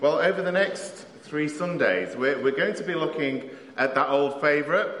Well, over the next 3 Sundays, we're going to be looking at that old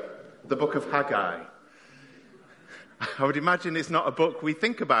favourite, the book of Haggai. I would imagine it's not a book we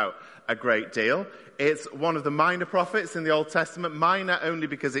think about a great deal. It's one of the minor prophets in the Old Testament, minor only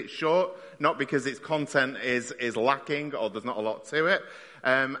because it's short, not because its content is lacking or there's not a lot to it.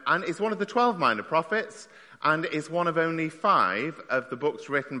 And it's one of the 12 minor prophets, and it's one of only 5 of the books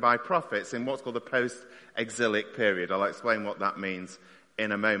written by prophets in what's called the post-exilic period. I'll explain what that means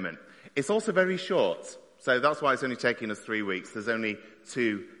in a moment. It's also very short, so that's why it's only taking us 3 weeks. There's only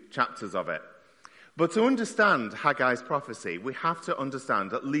 2 chapters of it. But to understand Haggai's prophecy, we have to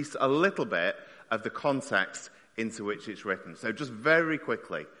understand at least a little bit of the context into which it's written. So just very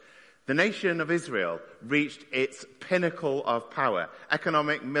quickly, the nation of Israel reached its pinnacle of power,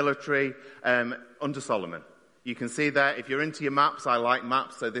 economic, military, under Solomon. You can see there, if you're into your maps, I like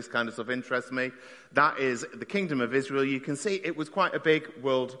maps, so this kind of stuff interests me. That is the kingdom of Israel. You can see it was quite a big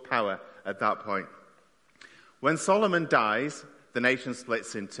world power at that point. When Solomon dies, the nation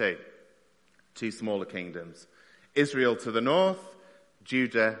splits in 2 smaller kingdoms. Israel to the north,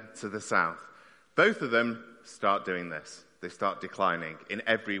 Judah to the south. Both of them start doing this. They start declining in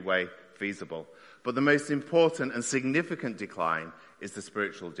every way feasible. But the most important and significant decline is the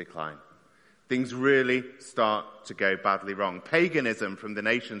spiritual decline. Things really start to go badly wrong. Paganism from the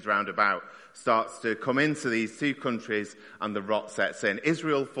nations round about starts to come into these 2 countries and the rot sets in.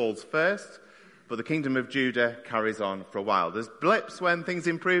 Israel falls first, but the kingdom of Judah carries on for a while. There's blips when things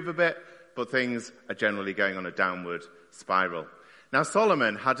improve a bit, but things are generally going on a downward spiral. Now,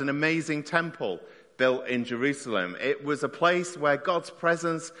 Solomon had an amazing temple built in Jerusalem. It was a place where God's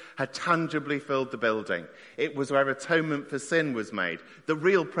presence had tangibly filled the building. It was where atonement for sin was made. The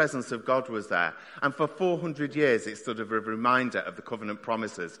real presence of God was there. And for 400 years, it stood as a reminder of the covenant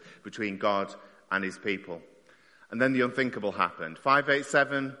promises between God and his people. And then the unthinkable happened.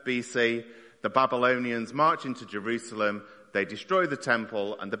 587 BC, the Babylonians march into Jerusalem. They destroy the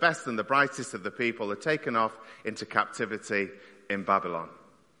temple, and the best and the brightest of the people are taken off into captivity in Babylon.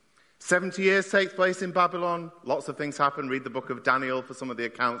 70 years takes place in Babylon. Lots of things happen. Read the book of Daniel for some of the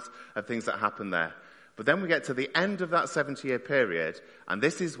accounts of things that happen there. But then we get to the end of that 70-year period, and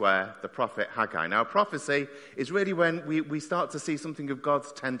this is where the prophet Haggai. Now, prophecy is really when we start to see something of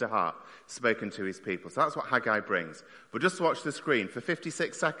God's tender heart spoken to his people. So that's what Haggai brings. But just watch the screen for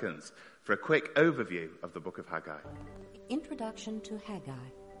 56 seconds for a quick overview of the book of Haggai. Introduction to Haggai.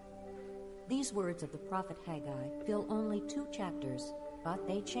 These words of the prophet Haggai fill only 2 chapters, but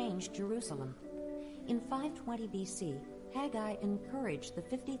they changed Jerusalem. In 520 BC, Haggai encouraged the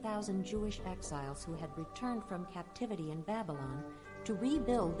 50,000 Jewish exiles who had returned from captivity in Babylon to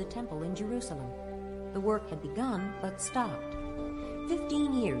rebuild the temple in Jerusalem. The work had begun, but stopped.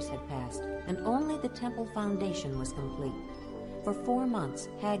 15 years had passed, and only the temple foundation was complete. For 4 months,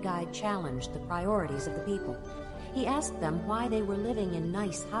 Haggai challenged the priorities of the people. He asked them why they were living in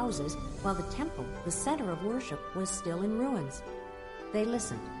nice houses while the temple, the center of worship, was still in ruins. They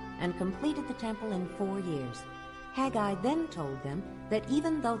listened and completed the temple in 4 years. Haggai then told them that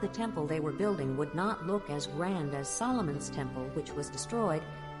even though the temple they were building would not look as grand as Solomon's temple, which was destroyed,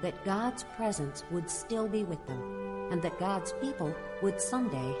 that God's presence would still be with them, and that God's people would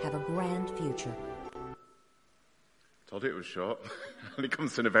someday have a grand future. Told you it was short, and it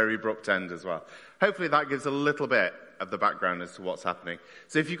comes to a very abrupt end as well. Hopefully that gives a little bit of the background as to what's happening.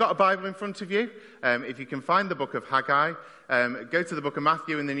 So if you've got a Bible in front of you, if you can find the book of Haggai, go to the book of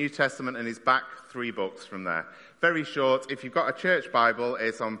Matthew in the New Testament, and it's back 3 books from there. Very short. If you've got a church Bible,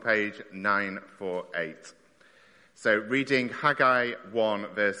 it's on page 948. So reading Haggai 1,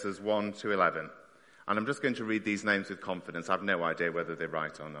 verses 1 to 11. And I'm just going to read these names with confidence. I have no idea whether they're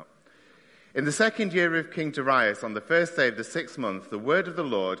right or not. In the 2nd year of King Darius, on the 1st day of the 6th month, the word of the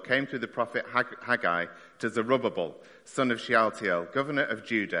Lord came through the prophet Haggai to Zerubbabel, son of Shealtiel, governor of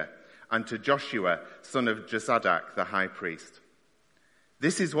Judah, and to Joshua, son of Jozadak, the high priest.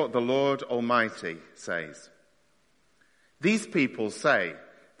 This is what the Lord Almighty says. These people say,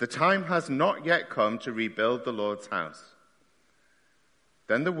 the time has not yet come to rebuild the Lord's house.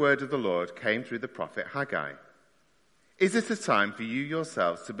 Then the word of the Lord came through the prophet Haggai. Is it a time for you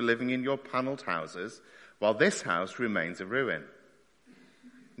yourselves to be living in your panelled houses while this house remains a ruin?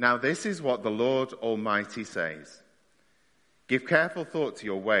 Now this is what the Lord Almighty says. Give careful thought to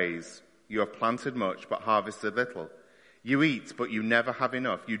your ways. You have planted much but harvested little. You eat, but you never have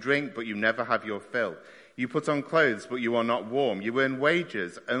enough. You drink, but you never have your fill. You put on clothes, but you are not warm. You earn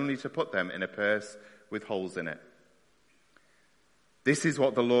wages only to put them in a purse with holes in it. This is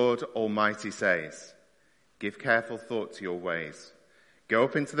what the Lord Almighty says. Give careful thought to your ways. Go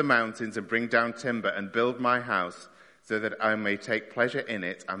up into the mountains and bring down timber and build my house so that I may take pleasure in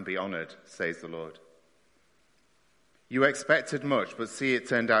it and be honored, says the Lord. You expected much, but see, it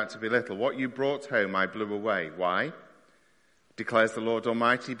turned out to be little. What you brought home I blew away. Why? Declares the Lord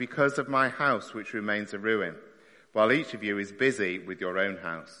Almighty, because of my house which remains a ruin, while each of you is busy with your own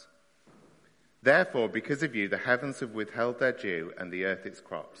house. Therefore, because of you, the heavens have withheld their dew and the earth its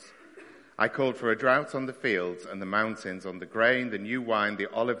crops. I called for a drought on the fields and the mountains, on the grain, the new wine, the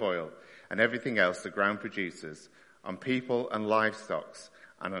olive oil, and everything else the ground produces, on people and livestock,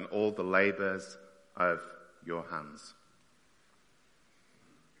 and on all the labours of your hands.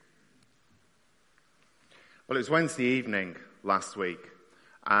 Well, it was Wednesday evening last week,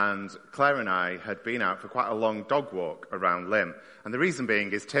 and Claire and I had been out for quite a long dog walk around Lymm. And the reason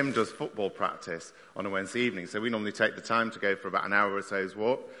being is Tim does football practice on a Wednesday evening, so we normally take the time to go for about an hour or so's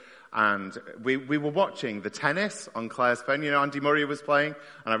walk. And we were watching the tennis on Claire's phone. You know, Andy Murray was playing,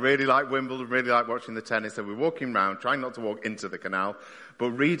 and I really like Wimbledon, really like watching the tennis. So we're walking around, trying not to walk into the canal,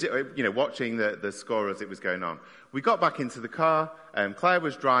 but watching the score as it was going on. We got back into the car. Claire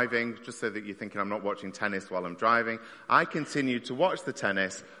was driving, just so that you're thinking I'm not watching tennis while I'm driving. I continued to watch the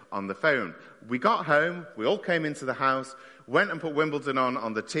tennis on the phone. We got home, we all came into the house, went and put Wimbledon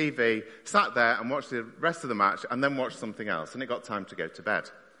on the TV, sat there and watched the rest of the match, and then watched something else, and it got time to go to bed.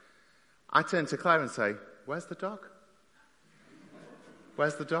 I turn to Claire and say, "Where's the dog?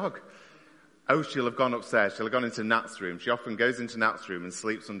 Where's the dog?" Oh, she'll have gone upstairs. She'll have gone into Nat's room. She often goes into Nat's room and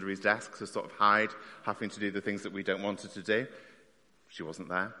sleeps under his desk to sort of hide, having to do the things that we don't want her to do. She wasn't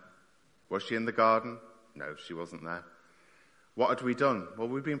there. Was she in the garden? No, she wasn't there. What had we done? Well,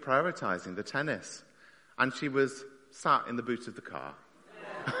 we'd been prioritising the tennis. And she was sat in the boot of the car,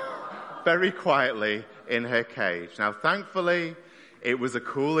 very quietly in her cage. Now, thankfully, it was a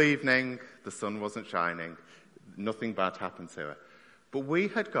cool evening. The sun wasn't shining. Nothing bad happened to her. But we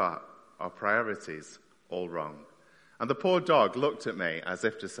had got our priorities all wrong. And the poor dog looked at me as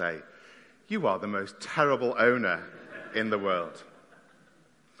if to say, "You are the most terrible owner in the world."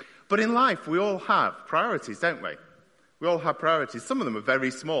 But in life, we all have priorities, don't we? We all have priorities. Some of them are very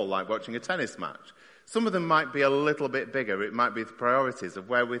small, like watching a tennis match. Some of them might be a little bit bigger. It might be the priorities of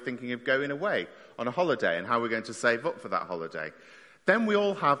where we're thinking of going away on a holiday and how we're going to save up for that holiday. Then we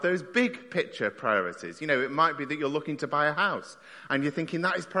all have those big picture priorities. You know, it might be that you're looking to buy a house and you're thinking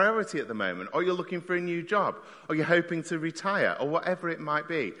that is priority at the moment, or you're looking for a new job, or you're hoping to retire, or whatever it might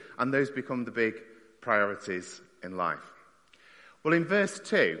be. And those become the big priorities in life. Well, in verse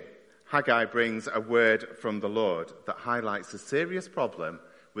 2, Haggai brings a word from the Lord that highlights a serious problem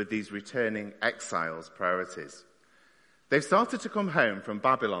with these returning exiles' priorities. They've started to come home from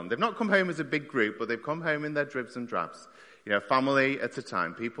Babylon. They've not come home as a big group, but they've come home in their dribs and drabs. You know, family at a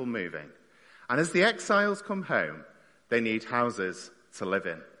time, people moving. And as the exiles come home, they need houses to live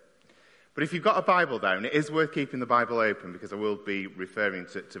in. But if you've got a Bible down, it is worth keeping the Bible open, because I will be referring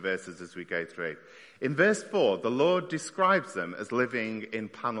to verses as we go through. In verse 4, the Lord describes them as living in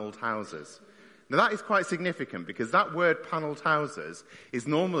panelled houses. Now that is quite significant, because that word panelled houses is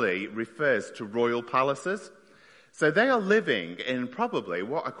normally refers to royal palaces. So they are living in probably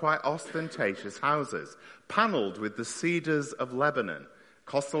what are quite ostentatious houses, panelled with the cedars of Lebanon.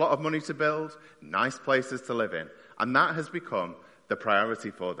 Costs a lot of money to build, nice places to live in, and that has become the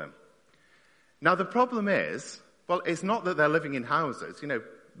priority for them. Now the problem is, well, it's not that they're living in houses. You know,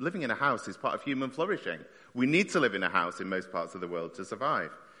 living in a house is part of human flourishing. We need to live in a house in most parts of the world to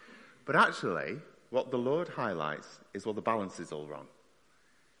survive. But actually, what the Lord highlights is, well, the balance is all wrong.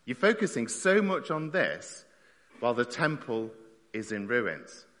 You're focusing so much on this, while the temple is in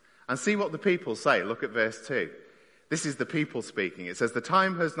ruins. And see what the people say. Look at verse 2. This is the people speaking. It says, "The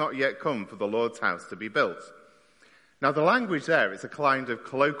time has not yet come for the Lord's house to be built." Now the language there is a kind of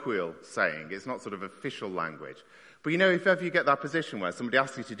colloquial saying. It's not sort of official language. But you know, if ever you get that position where somebody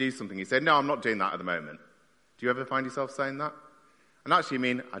asks you to do something, you say, "No, I'm not doing that at the moment." Do you ever find yourself saying that? And actually you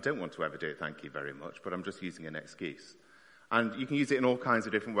mean, "I don't want to ever do it, thank you very much, but I'm just using an excuse." And you can use it in all kinds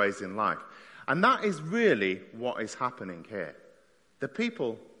of different ways in life. And that is really what is happening here. The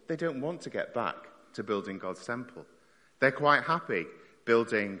people, they don't want to get back to building God's temple. They're quite happy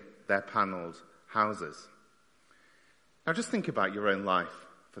building their panelled houses. Now just think about your own life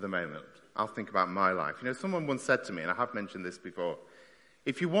for the moment. I'll think about my life. You know, someone once said to me, and I have mentioned this before,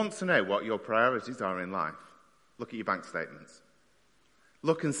 if you want to know what your priorities are in life, look at your bank statements.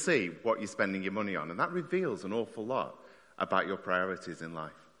 Look and see what you're spending your money on, and that reveals an awful lot about your priorities in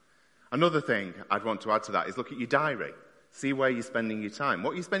life. Another thing I'd want to add to that is look at your diary. See where you're spending your time.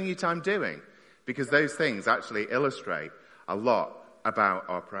 What are you spending your time doing? Because those things actually illustrate a lot about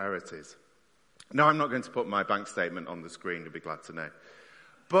our priorities. Now, I'm not going to put my bank statement on the screen, you'll be glad to know.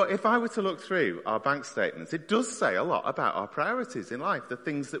 But if I were to look through our bank statements, it does say a lot about our priorities in life, the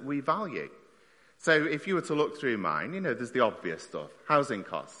things that we value. So if you were to look through mine, there's the obvious stuff. Housing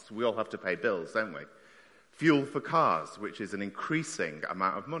costs. We all have to pay bills, don't we? Fuel for cars, which is an increasing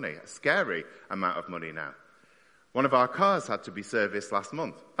amount of money, a scary amount of money now. One of our cars had to be serviced last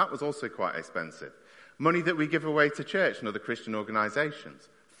month. That was also quite expensive. Money that we give away to church and other Christian organisations.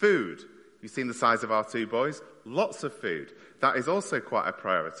 Food. You've seen the size of our two boys? Lots of food. That is also quite a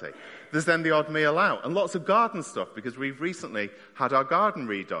priority. There's then the odd meal out and lots of garden stuff because we've recently had our garden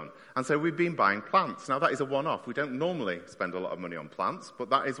redone. And so we've been buying plants. Now that is a one-off. We don't normally spend a lot of money on plants,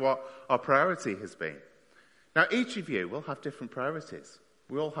 but that is what our priority has been. Now each of you will have different priorities.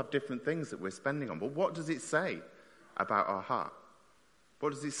 We all have different things that we're spending on. But what does it say about our heart?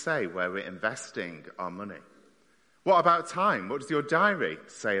 What does it say where we're investing our money? What about time? What does your diary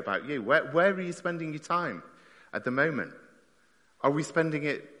say about you? Where are you spending your time at the moment? Are we spending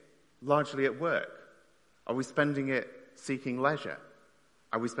it largely at work? Are we spending it seeking leisure?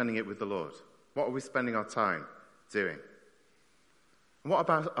 Are we spending it with the Lord? What are we spending our time doing? And what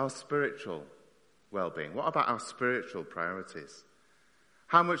about our spiritual well-being? What about our spiritual priorities?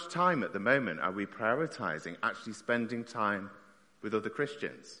 How much time at the moment are we prioritizing actually spending time with other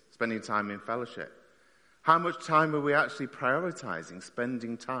Christians, spending time in fellowship? How much time are we actually prioritizing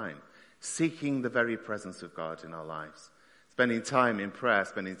spending time seeking the very presence of God in our lives? Spending time in prayer,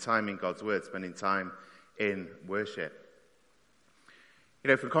 spending time in God's word, spending time in worship.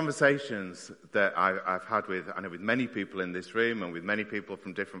 For conversations that I've had with many people in this room and with many people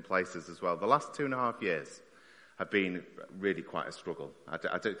from different places as well, the last 2.5 years have been really quite a struggle. I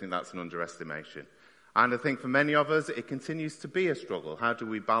don't think that's an underestimation. And I think for many of us, it continues to be a struggle. How do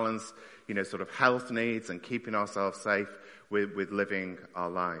we balance, sort of health needs and keeping ourselves safe with living our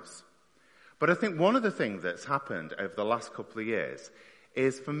lives? But I think one of the things that's happened over the last couple of years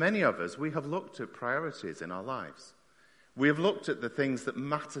is for many of us, we have looked at priorities in our lives. We have looked at the things that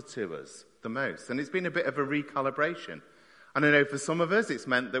matter to us the most. And it's been a bit of a recalibration. And I know for some of us, it's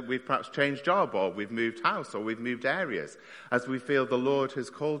meant that we've perhaps changed job or we've moved house or we've moved areas as we feel the Lord has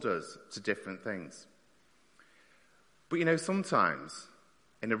called us to different things. But sometimes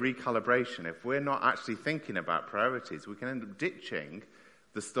in a recalibration, if we're not actually thinking about priorities, we can end up ditching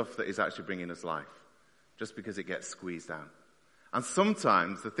the stuff that is actually bringing us life just because it gets squeezed out. And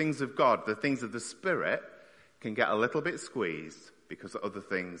sometimes the things of God, the things of the Spirit, can get a little bit squeezed because other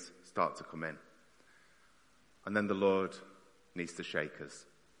things start to come in. And then the Lord needs to shake us.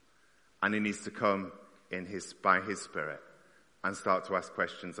 And he needs to come by his Spirit and start to ask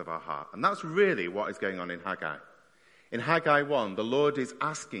questions of our heart. And that's really what is going on in Haggai. In Haggai 1, the Lord is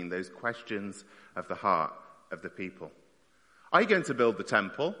asking those questions of the heart of the people. Are you going to build the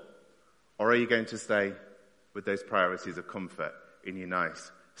temple? Or are you going to stay with those priorities of comfort in your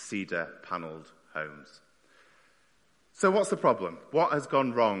nice cedar-panelled homes? So what's the problem? What has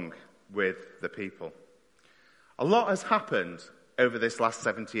gone wrong with the people? A lot has happened over this last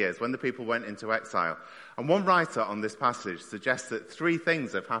 70 years when the people went into exile. And one writer on this passage suggests that 3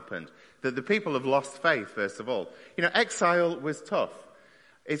 things have happened. That the people have lost faith, first of all. Exile was tough.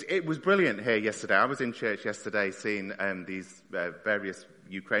 It was brilliant here yesterday. I was in church yesterday seeing these various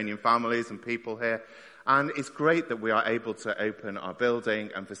Ukrainian families and people here. And it's great that we are able to open our building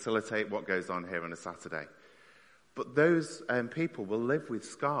and facilitate what goes on here on a Saturday. But those people will live with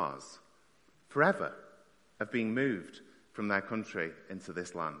scars forever of being moved from their country into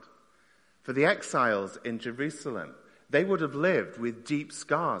this land. For the exiles in Jerusalem, they would have lived with deep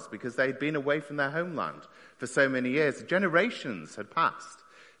scars because they'd been away from their homeland for so many years. Generations had passed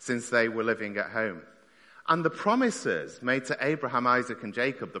since they were living at home. And the promises made to Abraham, Isaac, and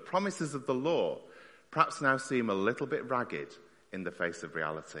Jacob, the promises of the law, perhaps now seem a little bit ragged in the face of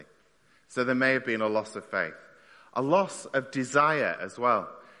reality. So there may have been a loss of faith, a loss of desire as well.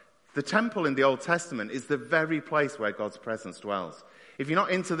 The temple in the Old Testament is the very place where God's presence dwells. If you're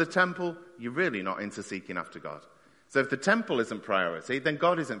not into the temple, you're really not into seeking after God. So if the temple isn't priority, then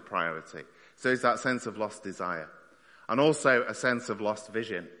God isn't priority. So it's that sense of lost desire. And also a sense of lost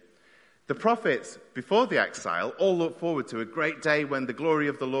vision. The prophets, before the exile, all looked forward to a great day when the glory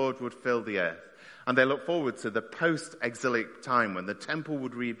of the Lord would fill the earth. And they looked forward to the post-exilic time when the temple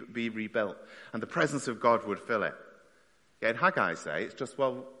would be rebuilt and the presence of God would fill it. Yet in Haggai's day, it's just,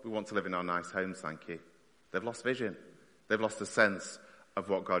 well, we want to live in our nice homes, thank you. They've lost vision. They've lost a sense of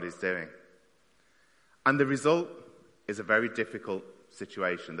what God is doing. And the result is a very difficult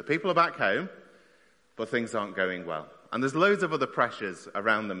situation. The people are back home, but things aren't going well. And there's loads of other pressures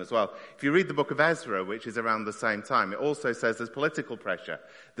around them as well. If you read the book of Ezra, which is around the same time, it also says there's political pressure,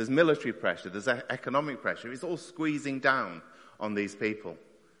 there's military pressure, there's economic pressure. It's all squeezing down on these people.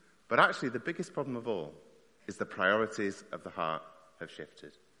 But actually, the biggest problem of all is the priorities of the heart have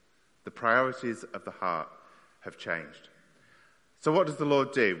shifted. The priorities of the heart have changed. So what does the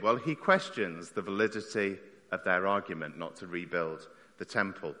Lord do? Well, he questions the validity of their argument not to rebuild the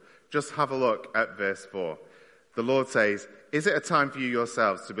temple. Just have a look at verse 4. The Lord says, "Is it a time for you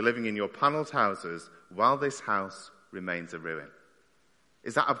yourselves to be living in your panelled houses while this house remains a ruin?"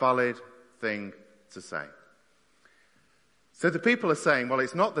 Is that a valid thing to say? So the people are saying, well,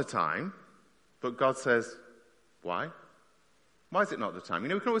 it's not the time, but God says, why? Why is it not the time? We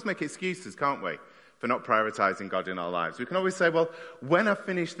can always make excuses, can't we, for not prioritizing God in our lives. We can always say, well, when I've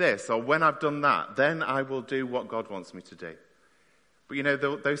finished this or when I've done that, then I will do what God wants me to do.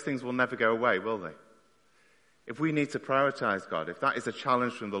 But those things will never go away, will they? If we need to prioritize God, if that is a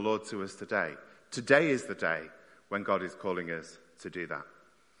challenge from the Lord to us today, today is the day when God is calling us to do that.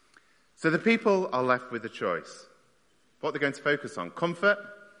 So the people are left with a choice. What they're going to focus on, comfort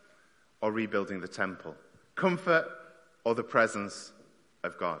or rebuilding the temple? Comfort or the presence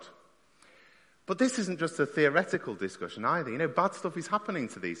of God? But this isn't just a theoretical discussion either. Bad stuff is happening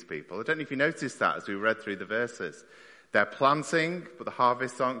to these people. I don't know if you noticed that as we read through the verses. They're planting, but the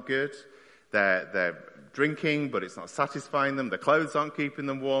harvests aren't good. They're drinking, but it's not satisfying them. The clothes aren't keeping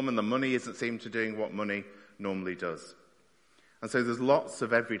them warm, and the money isn't seem to doing what money normally does. And so there's lots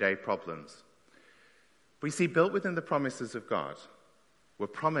of everyday problems. But you see, built within the promises of God were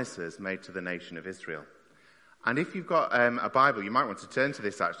promises made to the nation of Israel. And if you've got a Bible, you might want to turn to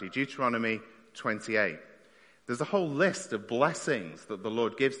this actually, Deuteronomy 28. There's a whole list of blessings that the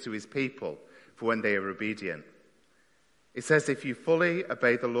Lord gives to his people for when they are obedient. It says, "If you fully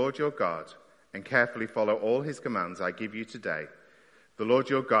obey the Lord your God and carefully follow all his commands I give you today, the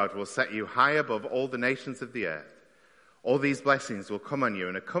Lord your God will set you high above all the nations of the earth. All these blessings will come on you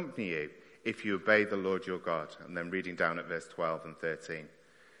and accompany you if you obey the Lord your God." And then reading down at verse 12 and 13.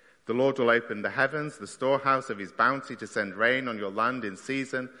 "The Lord will open the heavens, the storehouse of his bounty, to send rain on your land in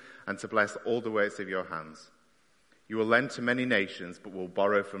season and to bless all the works of your hands. You will lend to many nations, but will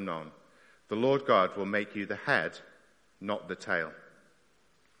borrow from none. The Lord God will make you the head, not the tail."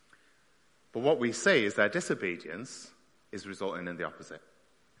 But what we see is their disobedience is resulting in the opposite.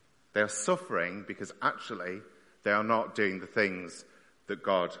 They are suffering because actually they are not doing the things that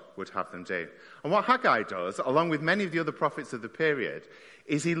God would have them do. And what Haggai does, along with many of the other prophets of the period,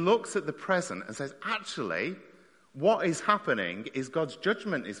 is he looks at the present and says, actually, what is happening is God's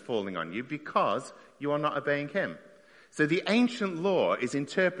judgment is falling on you because you are not obeying him. So the ancient law is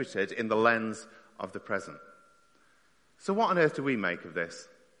interpreted in the lens of the present. So what on earth do we make of this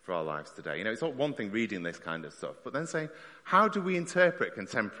for our lives today? It's not one thing reading this kind of stuff, but then saying, how do we interpret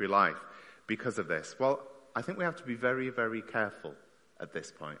contemporary life because of this? Well, I think we have to be very, very careful at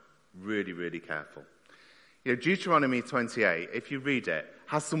this point. Really, really careful. Deuteronomy 28, if you read it,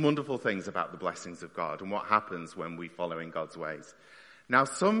 has some wonderful things about the blessings of God and what happens when we follow in God's ways. Now,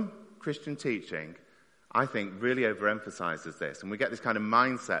 some Christian teaching, I think, really overemphasizes this. And we get this kind of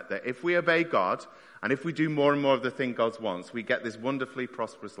mindset that if we obey God and if we do more and more of the thing God wants, we get this wonderfully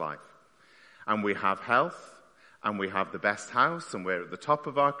prosperous life. And we have health, and we have the best house, and we're at the top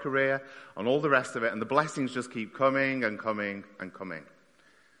of our career, and all the rest of it, and the blessings just keep coming and coming and coming.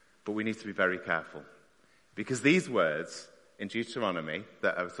 But we need to be very careful. Because these words in Deuteronomy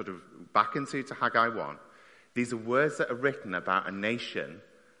that are sort of back into Haggai 1, these are words that are written about a nation,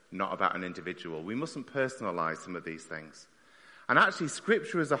 not about an individual. We mustn't personalize some of these things. And actually,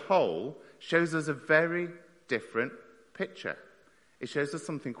 Scripture as a whole shows us a very different picture. It shows us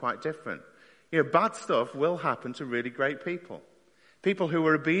something quite different. Bad stuff will happen to really great people. People who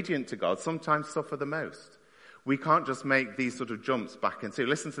are obedient to God sometimes suffer the most. We can't just make these sort of jumps back into.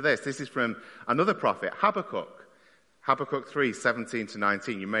 Listen to this. This is from another prophet, Habakkuk. Habakkuk 3, 17 to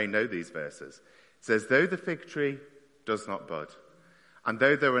 19. You may know these verses. It says, "Though the fig tree does not bud, and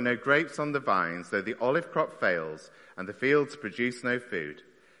though there are no grapes on the vines, though the olive crop fails, and the fields produce no food,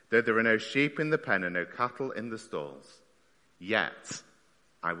 though there are no sheep in the pen and no cattle in the stalls, yet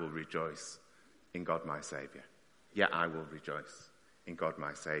I will rejoice in God my Saviour. Yet I will rejoice in God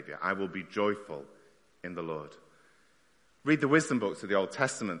my Saviour. I will be joyful in the Lord." Read the wisdom books of the Old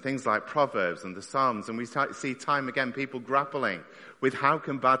Testament, things like Proverbs and the Psalms, and we see time again people grappling with how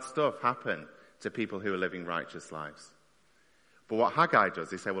can bad stuff happen to people who are living righteous lives. But what Haggai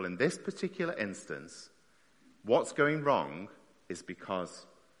does is say, well, in this particular instance, what's going wrong is because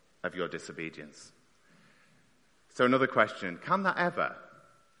of your disobedience. So another question, can that ever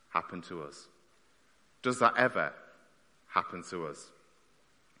happen to us? Does that ever happen to us?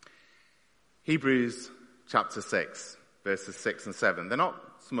 Hebrews chapter 6, verses 6 and 7. They're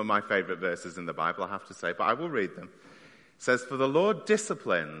not some of my favourite verses in the Bible, I have to say, but I will read them. It says, "For the Lord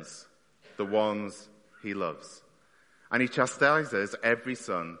disciplines the ones he loves, and he chastises every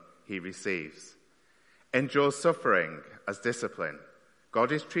son he receives. Endure suffering as discipline.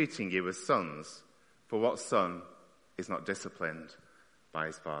 God is treating you as sons, for what son is not disciplined by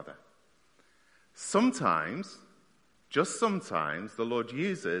his father?" Sometimes, just sometimes, the Lord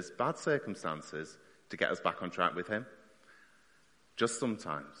uses bad circumstances to get us back on track with him. Just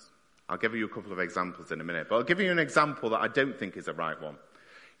sometimes. I'll give you a couple of examples in a minute, but I'll give you an example that I don't think is the right one.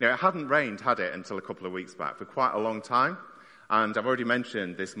 You know, it hadn't rained, had it, until a couple of weeks back for quite a long time. And I've already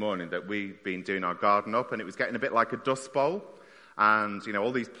mentioned this morning that we've been doing our garden up, and it was getting a bit like a dust bowl. And, you know,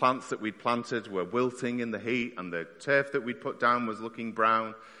 all these plants that we'd planted were wilting in the heat, and the turf that we'd put down was looking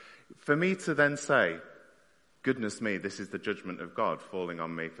brown. For me to then say, goodness me, this is the judgment of God falling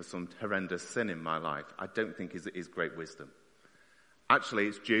on me for some horrendous sin in my life, I don't think is great wisdom. Actually,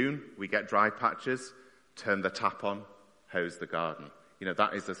 it's June, we get dry patches, turn the tap on, hose the garden. You know,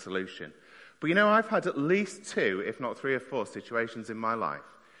 that is the solution. But you know, I've had at least 2, if not 3 or 4 situations in my life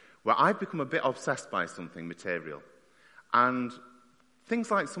where I've become a bit obsessed by something material. And things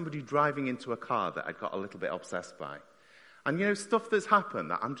like somebody driving into a car that I got a little bit obsessed by. And you know, stuff that's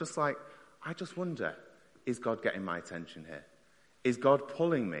happened that I'm just like, I just wonder, is God getting my attention here? Is God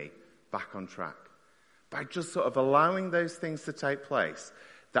pulling me back on track? By just sort of allowing those things to take place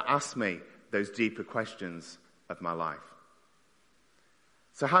that ask me those deeper questions of my life.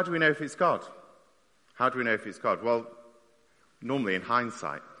 So how do we know if it's God? How do we know if it's God? Well, normally in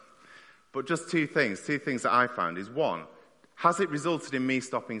hindsight. But just 2 things that I found is, 1, has it resulted in me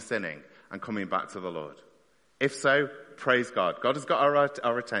stopping sinning and coming back to the Lord? If so, praise God. God has got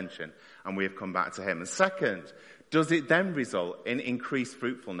our attention and we have come back to him. And second, does it then result in increased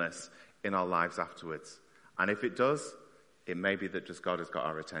fruitfulness in our lives afterwards? And if it does, it may be that just God has got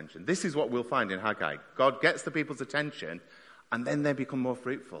our attention. This is what we'll find in Haggai. God gets the people's attention and then they become more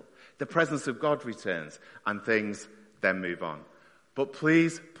fruitful. The presence of God returns and things then move on. But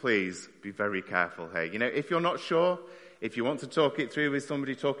please, please be very careful here. You know, if you're not sure, if you want to talk it through with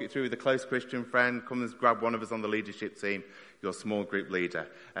somebody, talk it through with a close Christian friend, come and grab one of us on the leadership team, your small group leader.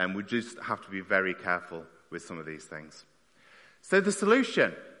 And we just have to be very careful with some of these things. So the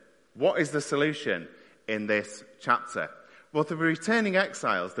solution. What is the solution in this chapter? Well, for the returning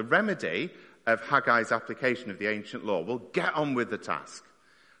exiles, the remedy of Haggai's application of the ancient law will get on with the task.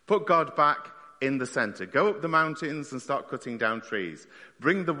 Put God back in the center. Go up the mountains and start cutting down trees.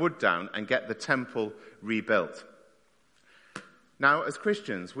 Bring the wood down and get the temple rebuilt. Now, as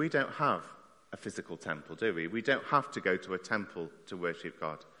Christians, we don't have a physical temple, do we? We don't have to go to a temple to worship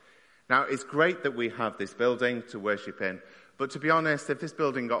God. Now, it's great that we have this building to worship in, but to be honest, if this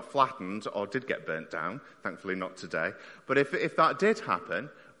building got flattened or did get burnt down, thankfully not today, but if that did happen,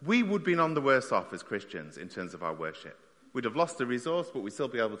 we would be none the worse off as Christians in terms of our worship. We'd have lost the resource, but we'd still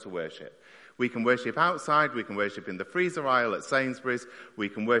be able to worship. We can worship outside, we can worship in the freezer aisle at Sainsbury's, we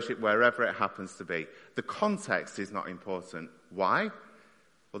can worship wherever it happens to be. The context is not important. Why?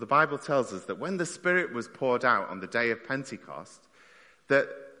 Well, the Bible tells us that when the Spirit was poured out on the day of Pentecost, that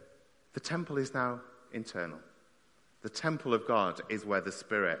the temple is now internal. The temple of God is where the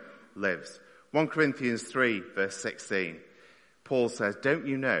Spirit lives. 1 Corinthians 3, verse 16, Paul says, "Don't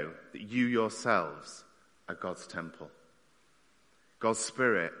you know that you yourselves are God's temple? God's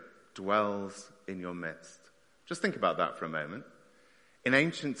Spirit dwells in your midst." Just think about that for a moment. In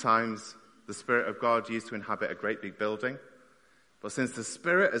ancient times, the Spirit of God used to inhabit a great big building. But since the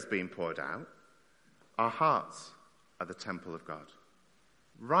Spirit has been poured out, our hearts are the temple of God.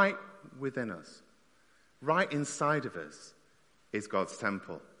 Right within us, right inside of us, is God's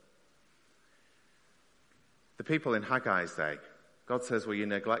temple. The people in Haggai's day, God says, well, you're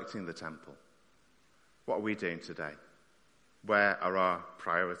neglecting the temple. What are we doing today? Where are our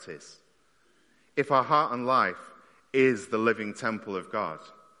priorities? If our heart and life is the living temple of God,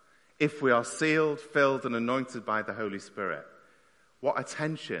 if we are sealed, filled, and anointed by the Holy Spirit, what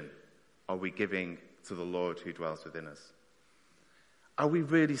attention are we giving to the Lord who dwells within us? Are we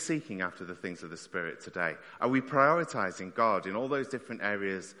really seeking after the things of the Spirit today? Are we prioritizing God in all those different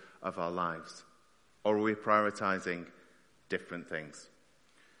areas of our lives? Or are we prioritizing different things?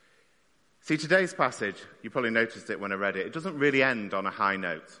 See, today's passage, you probably noticed it when I read it, it doesn't really end on a high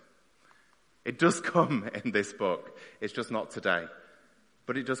note. It does come in this book. It's just not today.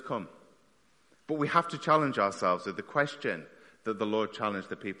 But it does come. But we have to challenge ourselves with the question that the Lord challenged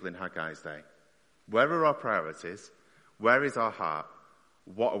the people in Haggai's day. Where are our priorities? Where is our heart?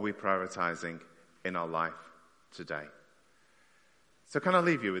 What are we prioritizing in our life today? So can I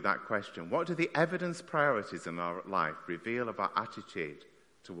leave you with that question? What do the evidence priorities in our life reveal of our attitude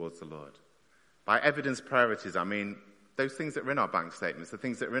towards the Lord? By evidence priorities, I mean those things that are in our bank statements, the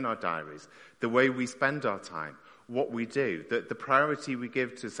things that are in our diaries, the way we spend our time, what we do, the priority we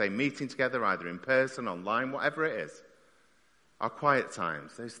give to, say, meeting together, either in person, online, whatever it is. Our quiet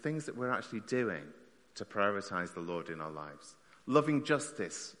times, those things that we're actually doing to prioritize the Lord in our lives. Loving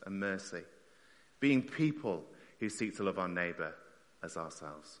justice and mercy. Being people who seek to love our neighbour as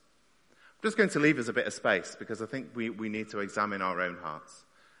ourselves. I'm just going to leave us a bit of space because I think we need to examine our own hearts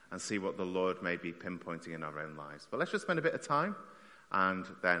and see what the Lord may be pinpointing in our own lives. But let's just spend a bit of time, and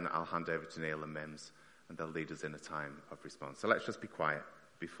then I'll hand over to Neil and Mims, and they'll lead us in a time of response. So let's just be quiet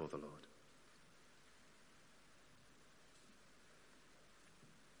before the Lord.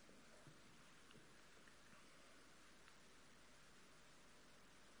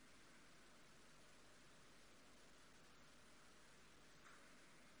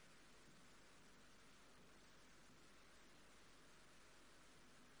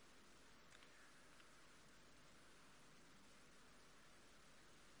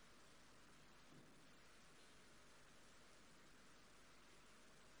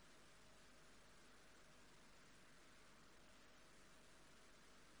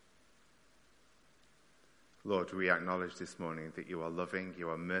 Lord, we acknowledge this morning that you are loving, you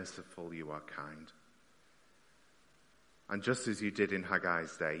are merciful, you are kind. And just as you did in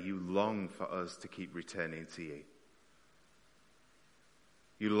Haggai's day, you long for us to keep returning to you.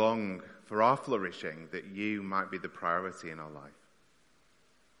 You long for our flourishing, that you might be the priority in our life.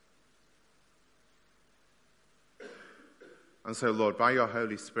 And so, Lord, by your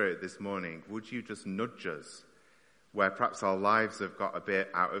Holy Spirit this morning, would you just nudge us where perhaps our lives have got a bit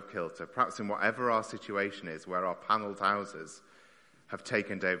out of kilter, perhaps in whatever our situation is, where our panelled houses have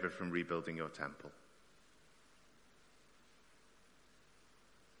taken over from rebuilding your temple.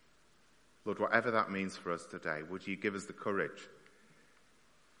 Lord, whatever that means for us today, would you give us the courage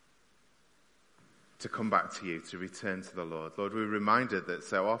to come back to you, to return to the Lord. Lord, we're reminded that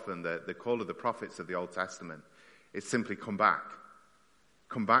so often the call of the prophets of the Old Testament is simply come back.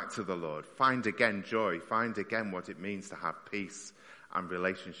 Come back to the Lord. Find again joy. Find again what it means to have peace and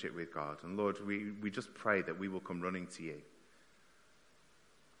relationship with God. And Lord, we just pray that we will come running to you,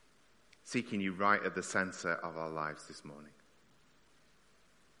 seeking you right at the center of our lives this morning.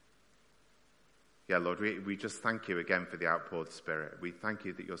 Yeah, Lord, we just thank you again for the outpoured Spirit. We thank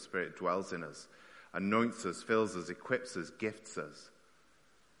you that your Spirit dwells in us, anoints us, fills us, equips us, gifts us.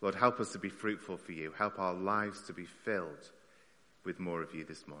 Lord, help us to be fruitful for you. Help our lives to be filled with more of you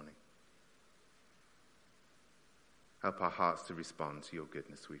this morning. Help our hearts to respond to your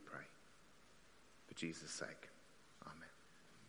goodness, we pray. For Jesus' sake.